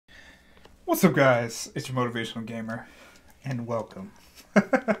What's up, guys? It's your motivational gamer, and welcome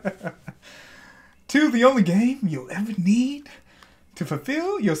to the only game you'll ever need to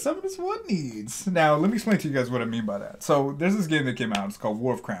fulfill your Summoners One needs. Now, let me explain to you guys what I mean by that. So, there's this game that came out. It's called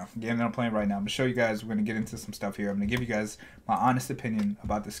War of Crown, a game that I'm playing right now. I'm going to show you guys. We're going to get into some stuff here. I'm going to give you guys my honest opinion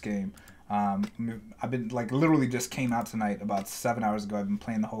about this game. I've been literally just came out tonight about 7 hours ago. I've been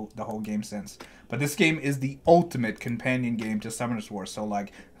playing the whole game since. But this game is the ultimate companion game to Summoners War. So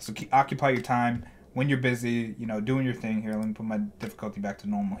occupy your time when you're busy, doing your thing here. Let me put my difficulty back to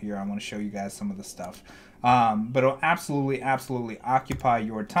normal here. I want to show you guys some of the stuff. But it'll absolutely occupy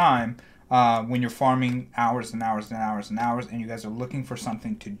your time when you're farming hours and hours and hours and hours, and you guys are looking for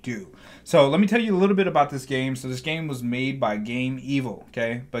something to do. So let me tell you a little bit about this game. So this game was made by Gamevil,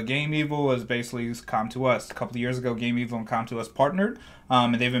 okay? But Gamevil is basically come to us. A couple of years ago, Gamevil and come to us partnered,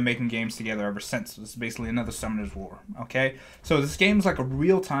 and they've been making games together ever since. This is basically another Summoners War, okay? So this game is like a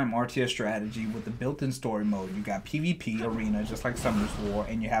real-time RTS strategy with a built-in story mode. You got PvP arena, just like Summoners War,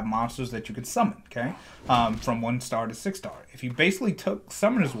 and you have monsters that you can summon, okay? From 1 star to 6 star. If you basically took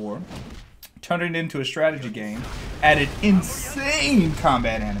Summoners War, turned it into a strategy game, added insane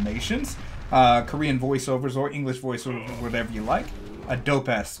combat animations, Korean voiceovers or English voiceovers, whatever you like, a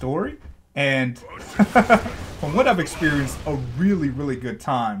dope-ass story, and from what I've experienced, a really good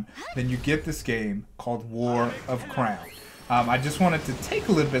time, then you get this game called War of Crown. I just wanted to take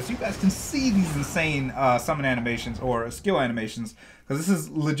a little bit so you guys can see these insane summon animations or skill animations, because this is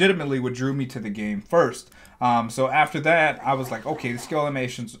legitimately what drew me to the game first. So after that, I was like, okay, the skill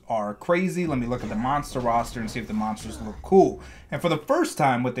animations are crazy. Let me look at the monster roster and see if the monsters look cool. And for the first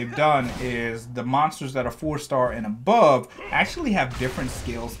time, what they've done is the monsters that are 4 star and above actually have different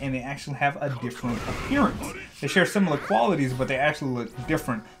skills, and they actually have a different appearance. They share similar qualities, but they actually look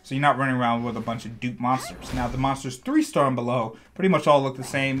different, so you're not running around with a bunch of dupe monsters. Now, the monsters 3 star and below pretty much all look the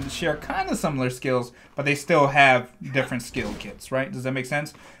same, share kind of similar skills, but they still have different skill kits, right? Does that make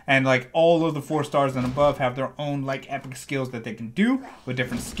sense? And like all of the 4 stars and above have their own like epic skills that they can do with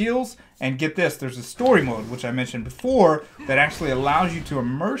different skills. And get this, there's a story mode, which I mentioned before, that actually allows you to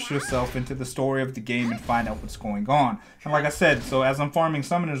immerse yourself into the story of the game and find out what's going on. And like I said, so as I'm farming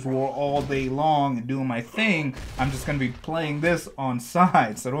Summoners War all day long and doing my thing, I'm just going to be playing this on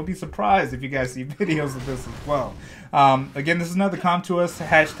side. So don't be surprised if you guys see videos of this as well. Again, this is another come to us,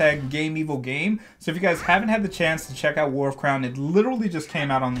 hashtag Gamevil game. So if you guys haven't had the chance to check out War of Crown, it literally just came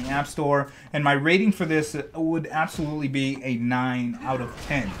out on the App Store. And my rating for this would absolutely be a 9 out of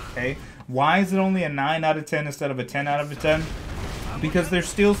 10, okay? Why is it only a 9 out of 10 instead of a 10 out of 10? Because there's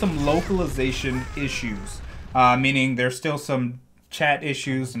still some localization issues, meaning there's still some chat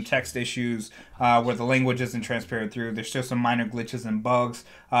issues and text issues where the language isn't transparent through. There's still some minor glitches and bugs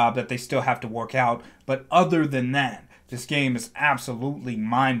that they still have to work out. But other than that, this game is absolutely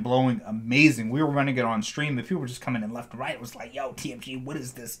mind-blowing, amazing. We were running it on stream, and people were just coming in left and right. It was like, yo, TMG, what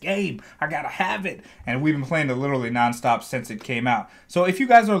is this game? I gotta have it. And we've been playing it literally nonstop since it came out. So if you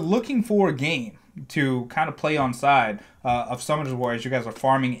guys are looking for a game to kind of play on side of Summoners War as you guys are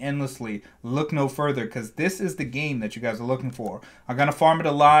farming endlessly, look no further, because this is the game that you guys are looking for. I'm gonna farm it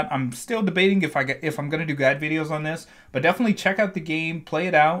a lot. I'm still debating if I'm gonna do guide videos on this, but definitely check out the game, play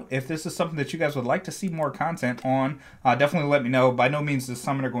it out. If this is something that you guys would like to see more content on, definitely let me know. By no means is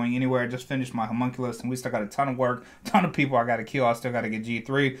Summoner going anywhere. I just finished my homunculus, and we still got a ton of work, ton of people I gotta kill. I still gotta get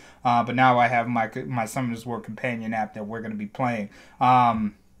G3, but now I have my Summoners War companion app that we're gonna be playing.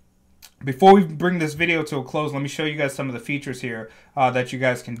 Before we bring this video to a close, let me show you guys some of the features here that you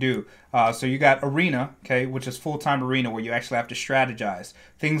guys can do. So you got Arena, okay, which is full-time arena where you actually have to strategize.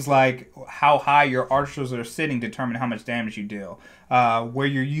 Things like how high your archers are sitting determine how much damage you deal, where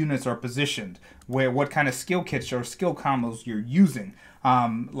your units are positioned, what kind of skill kits or skill combos you're using.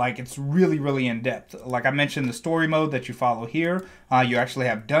 Like it's really in depth. Like I mentioned, the story mode that you follow here, you actually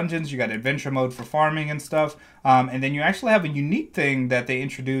have dungeons, you got adventure mode for farming and stuff, and then you actually have a unique thing that they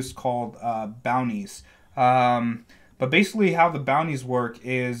introduced called bounties. But basically how the bounties work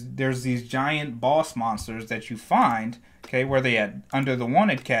is there's these giant boss monsters that you find, okay, where they at under the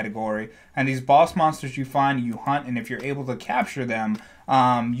wanted category, and these boss monsters you find, you hunt, and if you're able to capture them,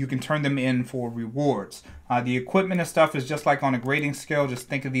 you can turn them in for rewards. The equipment and stuff is just like on a grading scale. Just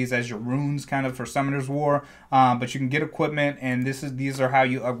think of these as your runes kind of for Summoners War. But you can get equipment, and these are how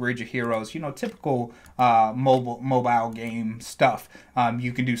you upgrade your heroes. You know, typical mobile game stuff.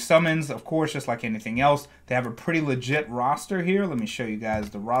 You can do summons, of course, just like anything else. They have a pretty legit roster here. Let me show you guys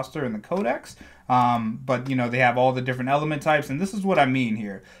the roster and the codex. But, you know, they have all the different element types, and this is what I mean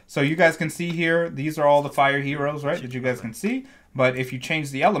here. So you guys can see here, these are all the fire heroes, right, that you guys can see. But if you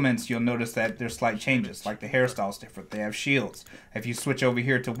change the elements, you'll notice that there's slight changes, like the hairstyle's different. They have shields. If you switch over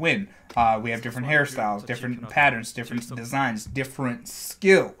here to win, we have different hairstyles, different patterns, different designs, different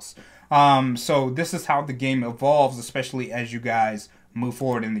skills. So this is how the game evolves, especially as you guys move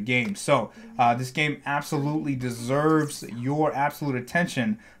forward in the game. So this game absolutely deserves your absolute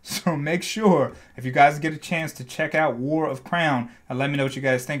attention. So make sure, if you guys get a chance, to check out War of Crown and let me know what you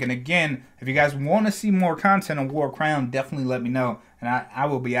guys think. And again, if you guys want to see more content on War of Crown, definitely let me know, and I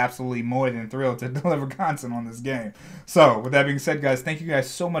will be absolutely more than thrilled to deliver content on this game. So with that being said, guys, thank you guys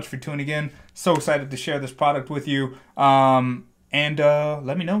so much for tuning in. So excited to share this product with you. And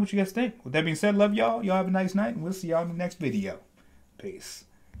let me know what you guys think. With that being said, love y'all. Y'all have a nice night, and we'll see y'all in the next video. Peace.